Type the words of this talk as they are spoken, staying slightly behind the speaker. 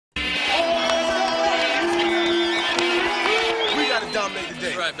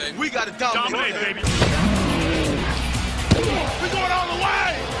that, baby. We got to dominate, baby. We're going all the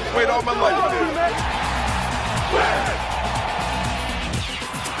way. Wait all my life for this.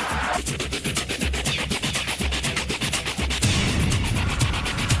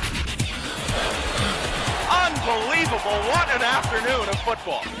 Unbelievable. What an afternoon of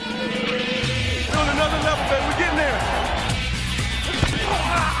football. We're on another level, baby. We're getting there.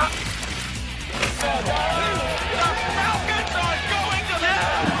 The Falcons are going to the...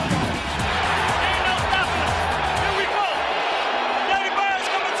 Ain't no stopping us. Here we go. Dirty Birds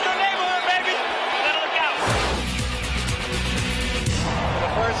coming to your neighborhood, baby. Better look out. For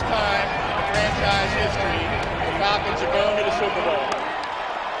the first time in franchise history, the Falcons are going to the Super Bowl.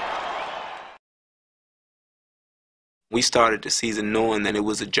 We started the season knowing that it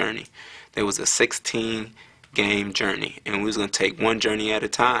was a journey. There was a 16-game journey, and we was going to take one journey at a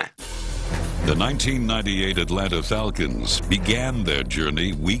time. The 1998 Atlanta Falcons began their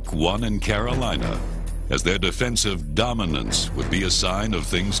journey week 1 in Carolina, as their defensive dominance would be a sign of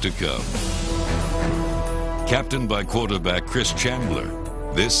things to come. Captained by quarterback Chris Chandler,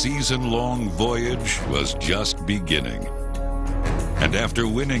 this season-long voyage was just beginning. And after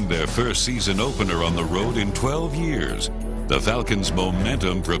winning their first season opener on the road in 12 years, the Falcons'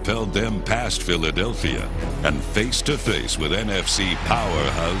 momentum propelled them past Philadelphia and face-to-face with NFC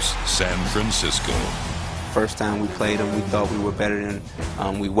powerhouse San Francisco. First time we played them, we thought we were better than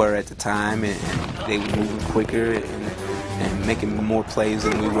we were at the time, and they were moving quicker and making more plays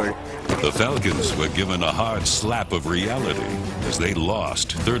than we were. The Falcons were given a hard slap of reality as they lost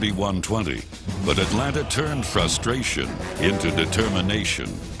 31-20. But Atlanta turned frustration into determination.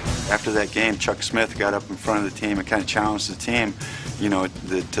 After that game, Chuck Smith got up in front of the team and kind of challenged the team, we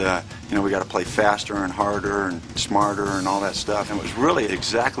got to play faster and harder and smarter and all that stuff. And it was really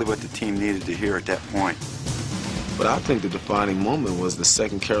exactly what the team needed to hear at that point. But I think the defining moment was the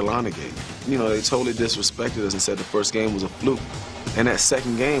second Carolina game. They totally disrespected us and said the first game was a fluke. And that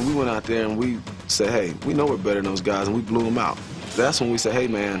second game, we went out there and we said, hey, we know we're better than those guys, and we blew them out. That's when we said, hey,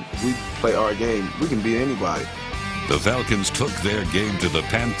 man, we play our game. We can beat anybody. The Falcons took their game to the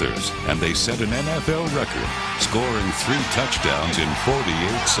Panthers, and they set an NFL record, scoring 3 touchdowns in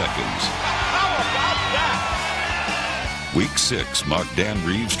 48 seconds. How about that? Week 6 marked Dan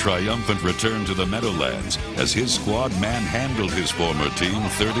Reeves' triumphant return to the Meadowlands as his squad manhandled his former team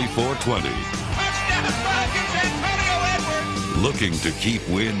 34-20. Touchdown Falcons, Antonio Edwards. Looking to keep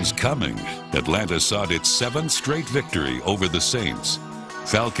wins coming, Atlanta sought its 7th straight victory over the Saints.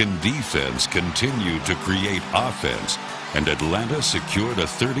 Falcon defense continued to create offense, and Atlanta secured a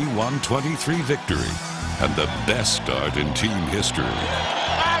 31-23 victory and the best start in team history.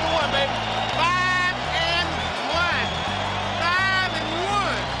 5-1, baby.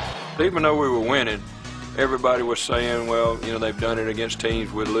 5-1. Even though we were winning, everybody was saying, well, they've done it against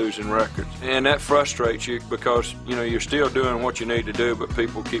teams with losing records. And that frustrates you because, you're still doing what you need to do, but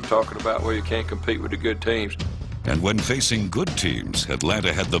people keep talking about, well, you can't compete with the good teams. And when facing good teams,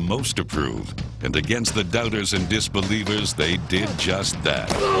 Atlanta had the most to prove. And against the doubters and disbelievers, they did just that.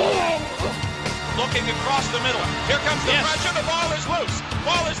 Looking across the middle. Here comes the pressure. The ball is loose.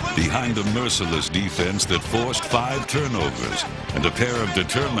 Ball is loose. Behind a merciless defense that forced 5 turnovers and a pair of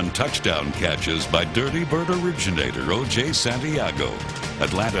determined touchdown catches by Dirty Bird originator O.J. Santiago,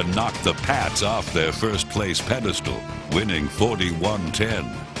 Atlanta knocked the Pats off their first-place pedestal, winning 41-10.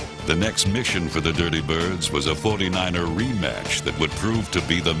 The next mission for the Dirty Birds was a 49er rematch that would prove to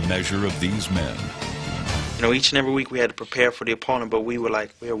be the measure of these men. Each and every week we had to prepare for the opponent, but we were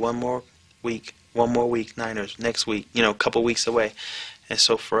like, we are one more week, Niners, next week, a couple weeks away. And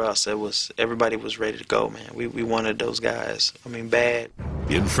so for us, everybody was ready to go, man. We wanted those guys, bad.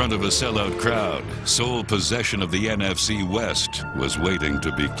 In front of a sellout crowd, sole possession of the NFC West was waiting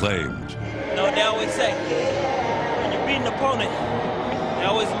to be claimed. They always say, when you beat an opponent, they're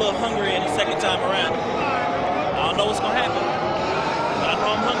always a little hungry in the second time around. I don't know what's going to happen, but I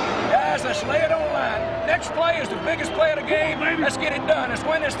know I'm hungry. Guys, let's lay it on the line. Next play is the biggest play of the game. Let's get it done. Let's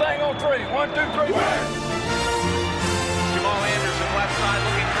win this thing on 3. 1, 2, 3, fire. Jamal Anderson left side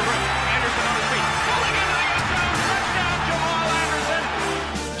looking for room. Anderson on his feet. Pulling into the end zone. Touchdown, Jamal Anderson.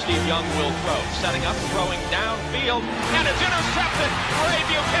 Steve Young will throw. Setting up, throwing downfield. And it's intercepted. Ray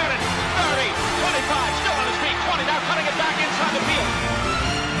Buchanan. 30, 25. Still on his feet. 20. Now cutting it back inside the field.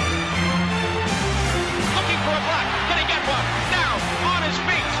 Looking for a block. Can he get one? Now on his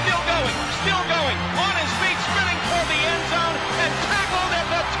feet. Still going. Still going. On his feet. Spinning toward the end zone. And tackled at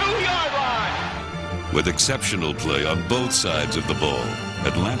the 2-yard line. With exceptional play on both sides of the ball,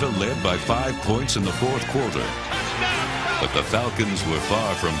 Atlanta led by 5 points in the 4th quarter. But the Falcons were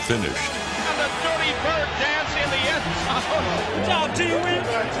far from finished. And the Dirty Bird dance in the end zone. Good job, G. Williams.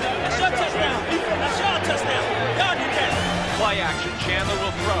 That's your touchdown. That's your touchdown. Y'all did that. Play action. Chandler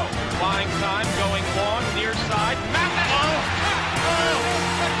will throw. Flying time going long, near side. Mathis.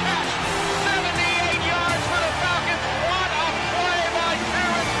 The catch. 78 yards for the Falcons. What a play by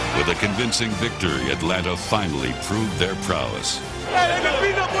Terrence. With a convincing victory, Atlanta finally proved their prowess. Hey, they've been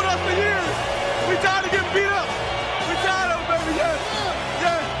beating up on us for years. We tired of getting beat up. We tired of it, baby.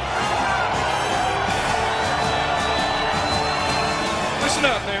 Yeah. Listen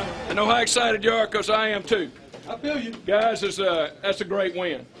up now. I know how excited you are because I am too. I feel you. Guys, that's a great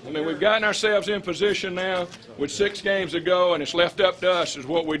win. I mean, we've gotten ourselves in position now with 6 games to go, and it's left up to us is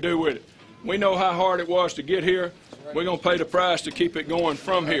what we do with it. We know how hard it was to get here. We're going to pay the price to keep it going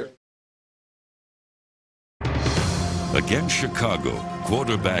from here. Against Chicago,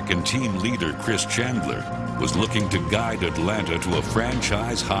 quarterback and team leader Chris Chandler was looking to guide Atlanta to a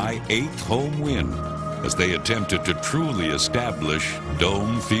franchise-high 8th home win as they attempted to truly establish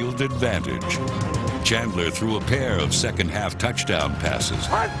dome field advantage. Chandler threw a pair of second-half touchdown passes,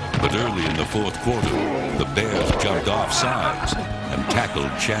 but early in the 4th quarter, the Bears jumped off sides and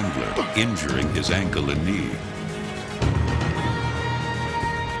tackled Chandler, injuring his ankle and knee.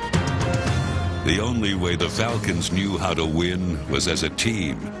 The only way the Falcons knew how to win was as a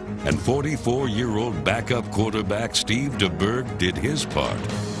team, and 44-year-old backup quarterback Steve DeBerg did his part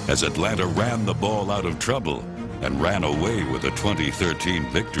as Atlanta ran the ball out of trouble and ran away with a 2013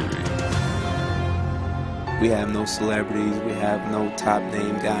 victory. We have no celebrities, we have no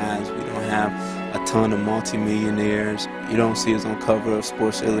top-name guys, we don't have a ton of multimillionaires. You don't see us on cover of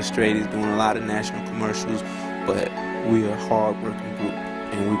Sports Illustrated doing a lot of national commercials, but we are a hard-working group,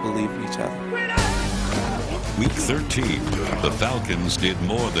 and we believe in each other. Week 13, the Falcons did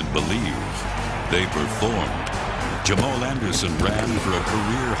more than believe. They performed. Jamal Anderson ran for a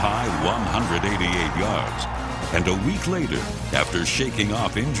career-high 188 yards. And a week later, after shaking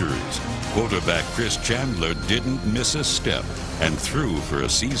off injuries, quarterback Chris Chandler didn't miss a step and threw for a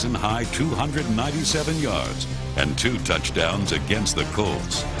season-high 297 yards and 2 touchdowns against the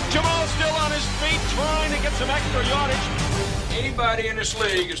Colts. Jamal still on his feet, trying to get some extra yardage. Anybody in this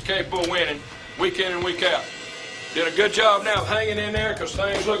league is capable of winning week in and week out. Did a good job now of hanging in there because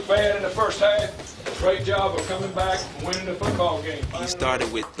things looked bad in the first half. Great job of coming back and winning the football game. He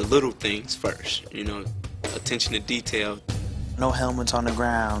started with the little things first, you know, attention to detail. No helmets on the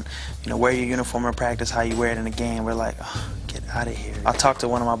ground. You know, wear your uniform in practice how you wear it in the game. We're like, oh, get out of here. I talked to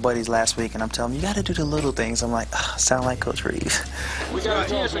one of my buddies last week, and I'm telling him, you got to do the little things. I'm like, oh, sound like Coach Reeves. We got a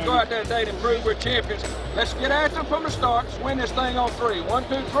chance to go out there today to prove we're champions. Let's get after them from the start. Let's win this thing on 3. 1,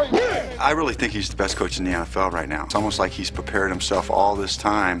 2, 3. I really think he's the best coach in the NFL right now. It's almost like he's prepared himself all this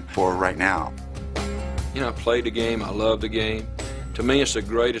time for right now. You know, I played the game. I love the game. To me, it's the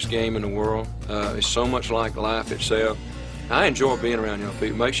greatest game in the world. It's so much like life itself. I enjoy being around young people.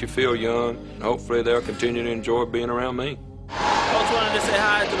 It makes you feel young, and hopefully they'll continue to enjoy being around me. Coach wanted to say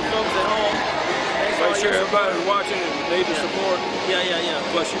hi to the folks at home. Make sure everybody who's watching and needs the support. Yeah.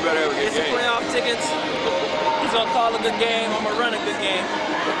 Plus, you better have a good Get some game. playoff tickets. He's going to call a good game. I'm going to run a good game.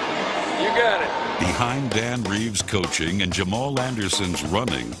 You got it. Behind Dan Reeves' coaching and Jamal Anderson's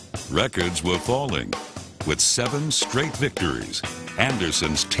running, records were falling. With 7 straight victories,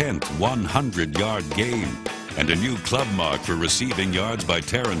 Anderson's 10th 100-yard game, and a new club mark for receiving yards by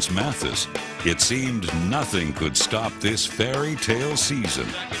Terrence Mathis, it seemed nothing could stop this fairy tale season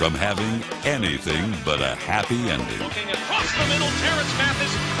from having anything but a happy ending. Looking across the middle, Terrence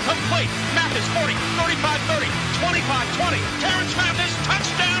Mathis, complete. Mathis 40, 35-30, 25-20. Terrence Mathis,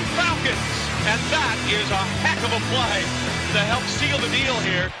 touchdown Falcons. And that is a heck of a play to help seal the deal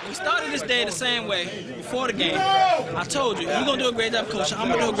here. We started this day the same way before the game. I told you, you're going to do a great job coaching. I'm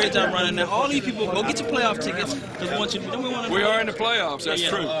going to do a great job running. Now, all these people, go get your playoff tickets. We are in the playoffs, that's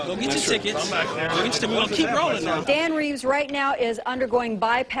true. Go get your tickets. We're going to keep rolling now. Dan Reeves right now is undergoing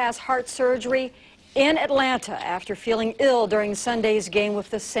bypass heart surgery in Atlanta after feeling ill during Sunday's game with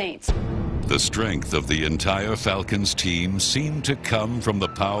the Saints. The strength of the entire Falcons team seemed to come from the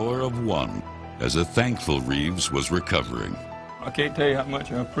power of one, as a thankful Reeves was recovering. I can't tell you how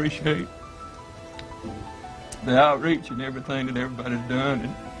much I appreciate the outreach and everything that everybody's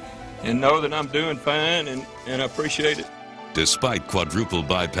done, and know that I'm doing fine, and I appreciate it. Despite quadruple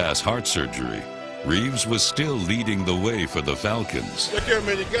bypass heart surgery, Reeves was still leading the way for the Falcons. Look here,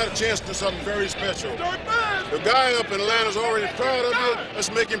 man, you got a chance to do something very special. The guy up in Atlanta's already proud of you.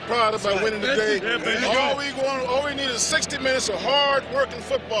 Let's make him proud of by winning the day. All we need is 60 minutes of hard-working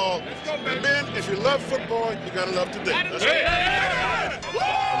football. And then, if you love football, you got to love today. That's it.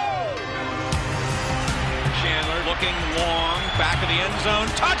 Chandler looking long, back of the end zone.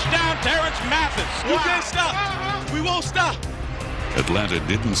 Touchdown, Terrence Mathis. You can't stop. We won't stop. Atlanta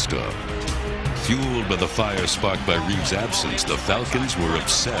didn't stop. Fueled by the fire sparked by Reeves' absence, the Falcons were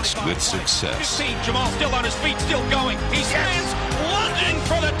obsessed with success. 15, Jamal still on his feet, still going. He spins, lunging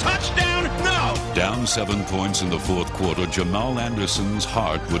for the touchdown. No! Down 7 points in the fourth quarter, Jamal Anderson's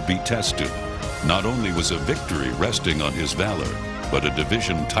heart would be tested. Not only was a victory resting on his valor, but a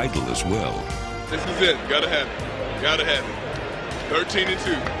division title as well. This is it. Gotta have it. Gotta have it. 13-2.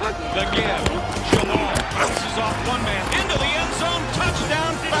 The give. Jamal bounces off one man into the end zone.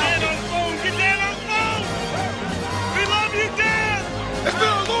 Touchdown, Falcons. Get down on the phone. We love you, Dan. It's been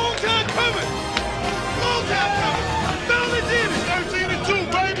a long time coming. Long time coming. I finally did it. 13-2,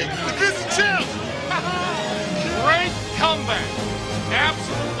 baby. Division champ. Great comeback.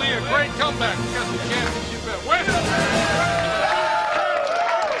 Absolutely a great comeback because the championship at West.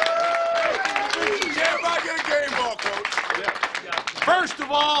 Everybody get a game ball, Coach. First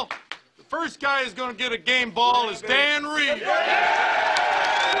of all, the first guy who's going to get a game ball is Dan Reeves.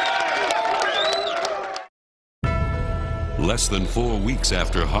 Less than 4 weeks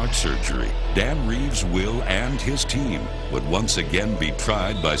after heart surgery, Dan Reeves will and his team would once again be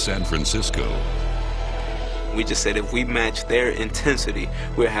tried by San Francisco. We just said if we match their intensity,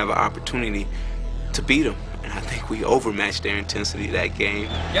 we'll have an opportunity to beat them. And I think we overmatched their intensity that game.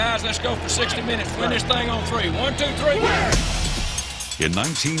 Guys, let's go for 60 minutes. Win this thing on 3. 1, 2, 3. In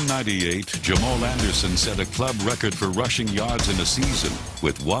 1998, Jamal Anderson set a club record for rushing yards in a season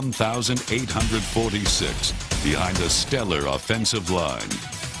with 1,846 behind a stellar offensive line.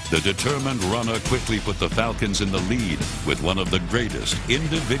 The determined runner quickly put the Falcons in the lead with one of the greatest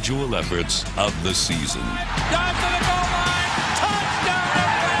individual efforts of the season. Down to the goal line. Touchdown,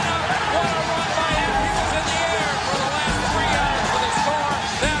 Atlanta. What a run by him. He was in the air for the last 3 yards for the score.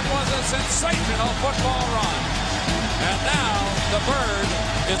 That was a sensational football run. And now the bird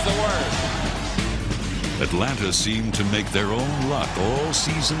is the word. Atlanta seemed to make their own luck all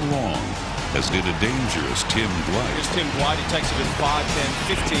season long, as did a dangerous Tim Dwight. Here's Tim Dwight. He takes it at 5,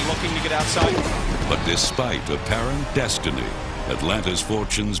 10, 15, looking to get outside. But despite apparent destiny, Atlanta's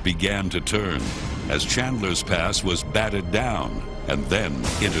fortunes began to turn as Chandler's pass was batted down and then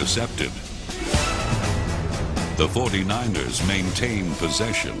intercepted. The 49ers maintained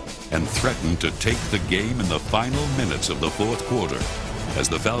possession and threatened to take the game in the final minutes of the fourth quarter as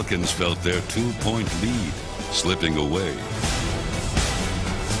the Falcons felt their 2-point lead slipping away.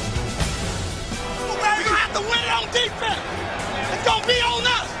 We're gonna have to win it on defense. It's gonna be on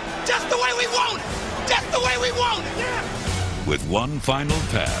us, just the way we want it. Just the way we want it. Yeah. With one final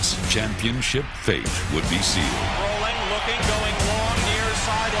pass, championship fate would be sealed. Rolling, looking, going long, near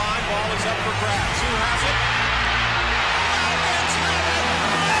sideline. Ball is up for grabs. Who has it? Falcons have it!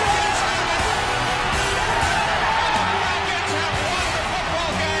 Falcons have it! Falcons have won the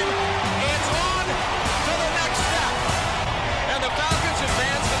football game. It's on to the next step. And the Falcons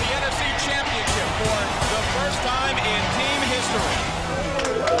advance to the NFC Championship for the first time in team history.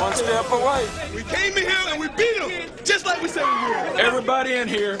 One step away. We came in here and we beat them, just like we said we would. Everybody in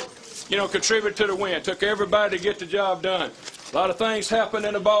here, contributed to the win. Took everybody to get the job done. A lot of things happened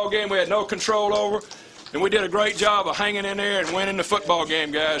in the ball game we had no control over, and we did a great job of hanging in there and winning the football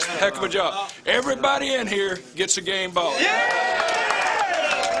game, guys. Heck of a job. Everybody in here gets a game ball.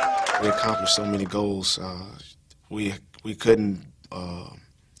 We accomplished so many goals. We couldn't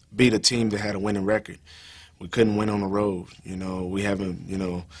beat a team that had a winning record. We couldn't win on the road. We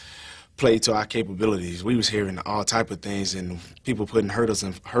haven't, played to our capabilities. We was hearing all type of things and people putting hurdles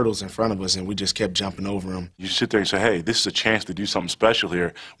in front of us, and we just kept jumping over them. You sit there and say, hey, this is a chance to do something special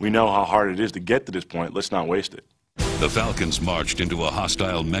here. We know how hard it is to get to this point. Let's not waste it. The Falcons marched into a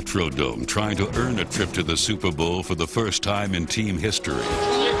hostile Metrodome trying to earn a trip to the Super Bowl for the first time in team history.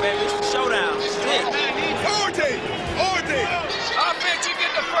 Yeah, baby, showdown. Orday! I bet you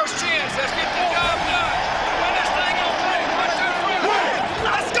get the first chance. Let's get the job done. Win this thing on 3. 1, 2, 3.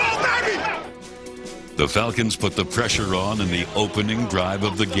 Let's go, baby! The Falcons put the pressure on in the opening drive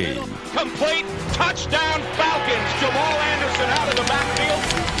of the game. Complete touchdown Falcons. Jamal Anderson out of the backfield.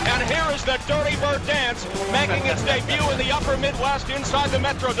 And here is the Dirty Bird dance making its debut in the upper Midwest inside the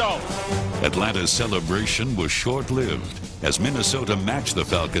Metrodome. Atlanta's celebration was short-lived as Minnesota matched the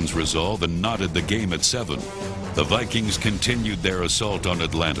Falcons' resolve and knotted the game at 7. The Vikings continued their assault on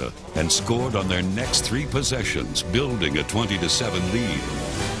Atlanta and scored on their next 3 possessions, building a 20-7 lead.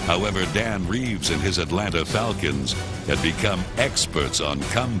 However, Dan Reeves and his Atlanta Falcons had become experts on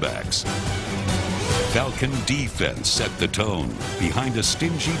comebacks. Falcon defense set the tone behind a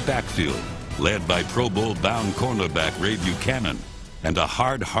stingy backfield led by Pro Bowl-bound cornerback Ray Buchanan and a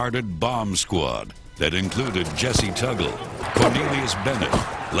hard-hearted bomb squad that included Jesse Tuggle, Cornelius Bennett,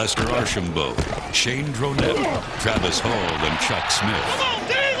 Lester Archambault, Shane Dronette, Travis Hall, and Chuck Smith. Come on,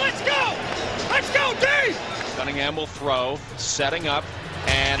 D, let's go! Let's go, D! Cunningham will throw, setting up,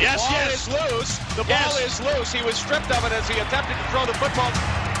 and Yes, the ball yes. is loose. The Yes. ball is loose. He was stripped of it as he attempted to throw the football.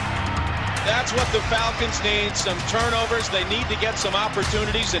 That's what the Falcons need, some turnovers. They need to get some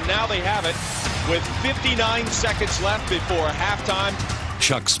opportunities, and now they have it with 59 seconds left before halftime.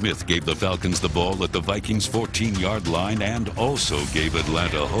 Chuck Smith gave the Falcons the ball at the Vikings' 14-yard line and also gave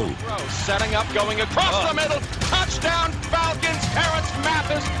Atlanta hope. Setting up, going across the middle. Touchdown, Falcons, Terrence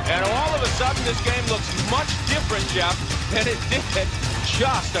Mathis. And all of a sudden, this game looks much different, Jeff, than it did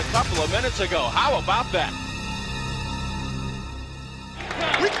just a couple of minutes ago. How about that?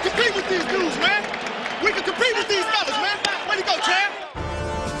 We can compete with these dudes, man. We can compete with these fellas, man. Way to go, champ.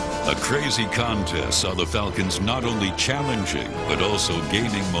 A crazy contest saw the Falcons not only challenging, but also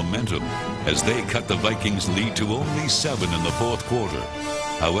gaining momentum as they cut the Vikings' lead to only 7 in the fourth quarter.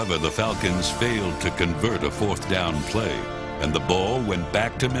 However, the Falcons failed to convert a fourth down play, and the ball went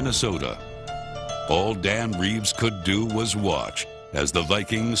back to Minnesota. All Dan Reeves could do was watch as the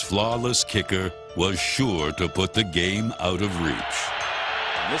Vikings' flawless kicker was sure to put the game out of reach.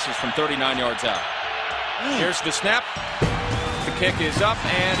 This is from 39 yards out. Here's the snap. The kick is up,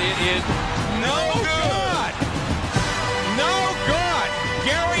 and it is no good. No good.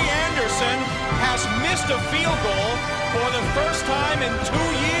 Gary Anderson has missed a field goal for the first time in 2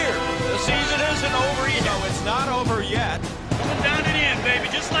 years. The season isn't over yet. No, it's not over yet. Coming down and in, baby,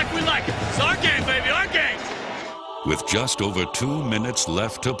 just like we like it. It's our game, baby, our game. With just over 2 minutes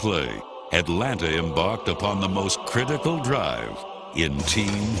left to play, Atlanta embarked upon the most critical drive in team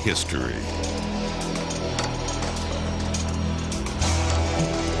history.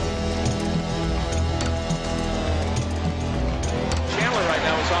 Chandler right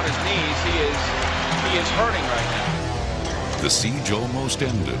now is on his knees. He is hurting right now. The siege almost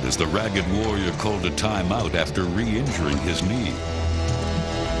ended as the Ragged Warrior called a timeout after re-injuring his knee.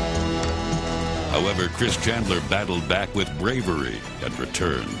 However, Chris Chandler battled back with bravery and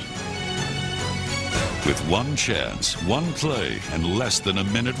returned. With one chance, one play, and less than a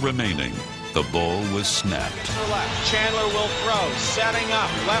minute remaining, the ball was snapped. To the left, Chandler will throw, setting up,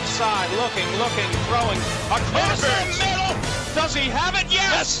 left side, looking, throwing, across the middle. Does he have it?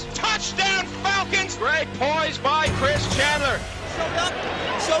 Yes! Touchdown, Falcons! Great poise by Chris Chandler. Showed up,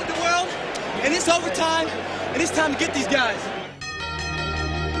 showed the world, and it's overtime, and it's time to get these guys.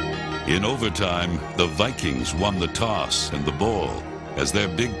 In overtime, the Vikings won the toss and the ball as their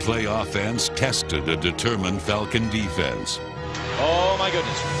big play offense tested a determined Falcon defense. Oh, my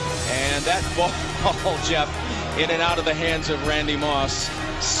goodness. And that ball, Jeff, in and out of the hands of Randy Moss.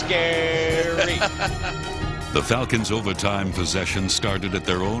 Scary. The Falcons' overtime possession started at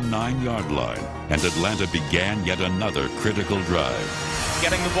their own 9-yard line, and Atlanta began yet another critical drive.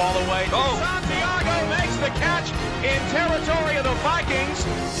 Getting the ball away. Oh! Santiago makes the catch in territory of the Vikings.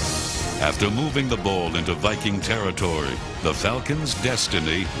 After moving the ball into Viking territory, the Falcons'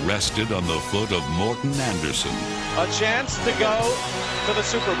 destiny rested on the foot of Morton Anderson. A chance to go to the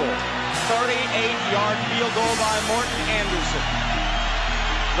Super Bowl. 38-yard field goal by Morton Anderson.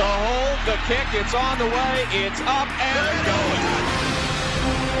 The hold, the kick, it's on the way, it's up and going.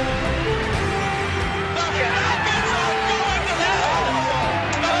 The Falcons are going to the Super Bowl.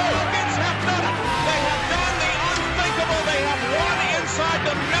 The Falcons have done it. They have done the unthinkable. They have won inside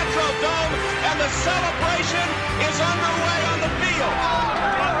the Metrodome, and the celebration is underway on the field.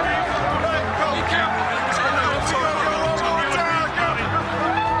 Be careful.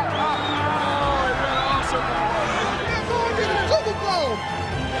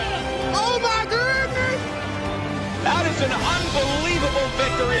 Oh my goodness! That is an unbelievable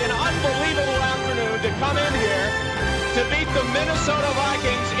victory, an unbelievable afternoon to come in here to beat the Minnesota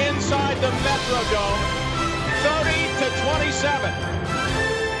Vikings inside the Metrodome, 30-27.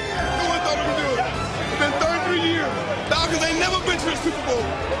 No one thought we could do it. It's been 33 years. Falcons ain't never been to the Super Bowl.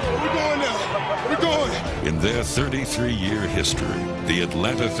 We're going now. We're going. In their 33-year history, the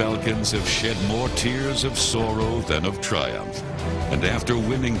Atlanta Falcons have shed more tears of sorrow than of triumph. And after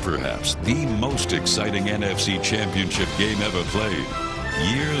winning perhaps the most exciting NFC Championship game ever played,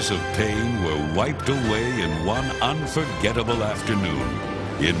 years of pain were wiped away in one unforgettable afternoon,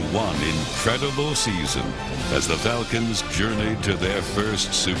 in one incredible season, as the Falcons journeyed to their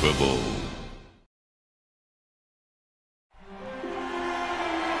first Super Bowl.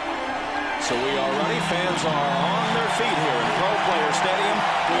 So we are ready. Fans are on their feet here in Pro Player Stadium.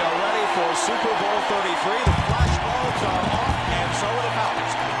 We are ready for Super Bowl 33. The flashbulbs are off, and so are the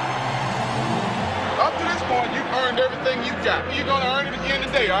Falcons. Up to this point, you've earned everything you got. You're going to earn it again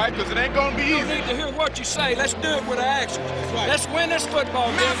today, all right? Because it ain't going to be easy. You need to hear what you say. Let's do it with action. Right. Let's win this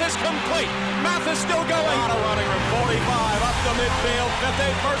football game. Mathis complete. Mathis still going. On a running room, 45 up the midfield.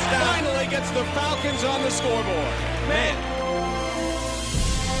 Fifth, first down. Finally gets the Falcons on the scoreboard. Man.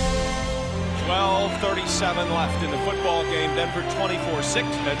 12:37 left in the football game. Denver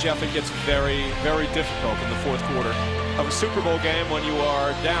 24-6. Jeff, it gets very, very difficult in the fourth quarter of a Super Bowl game when you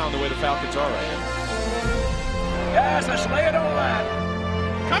are down the way the Falcons are right now. Yes, let's lay it on that.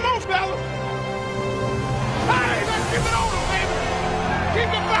 Come on, fellas. Hey, let's keep it on, baby. Keep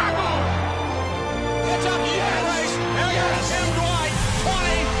the fire going. It's up the race. There goes Tim Dwight.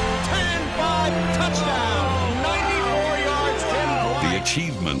 20, 10, 5, touchdown. 94 yards, Tim Dwight. The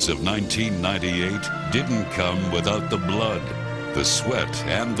achievements of 1998 didn't come without the blood, the sweat,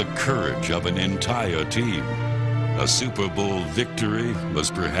 and the courage of an entire team. A Super Bowl victory was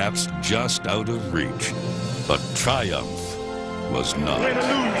perhaps just out of reach, but triumph was not. Win or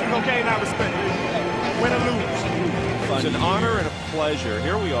lose, it's okay, and I respect it. Win or lose. It's an honor and a pleasure.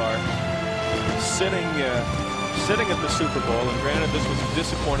 Here we are, sitting at the Super Bowl, and granted this was a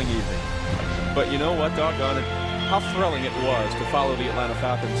disappointing evening. But you know what, doggone it, how thrilling it was to follow the Atlanta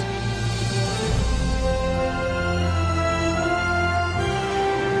Falcons.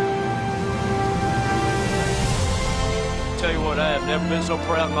 Tell you what, I have never been so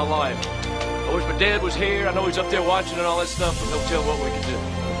proud in my life. I wish my dad was here. I know he's up there watching and all that stuff, but he'll tell what we can do.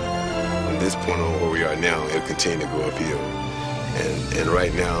 From this point on where we are now, it'll continue to go uphill. And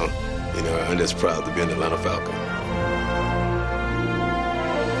right now, you know, I'm just proud to be an Atlanta Falcon.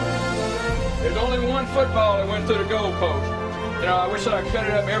 There's only one football that went through the goalpost. You know, I wish I could cut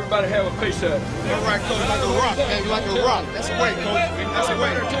it up and everybody have a piece of it. All right, Coach, like a rock, baby, like a rock. That's a way, Coach. That's a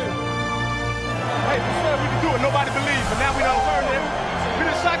way. Hey, we said we could do it. Nobody believed, but now we don't learn it. We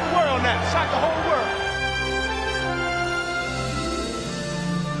done shocked the world now. Shocked the whole world.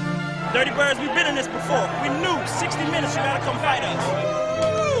 Dirty Birds, we've been in this before. We knew 60 minutes you gotta come fight us.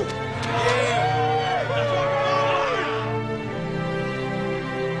 Woo! Yeah.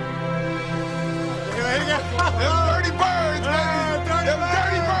 Dirty Birds.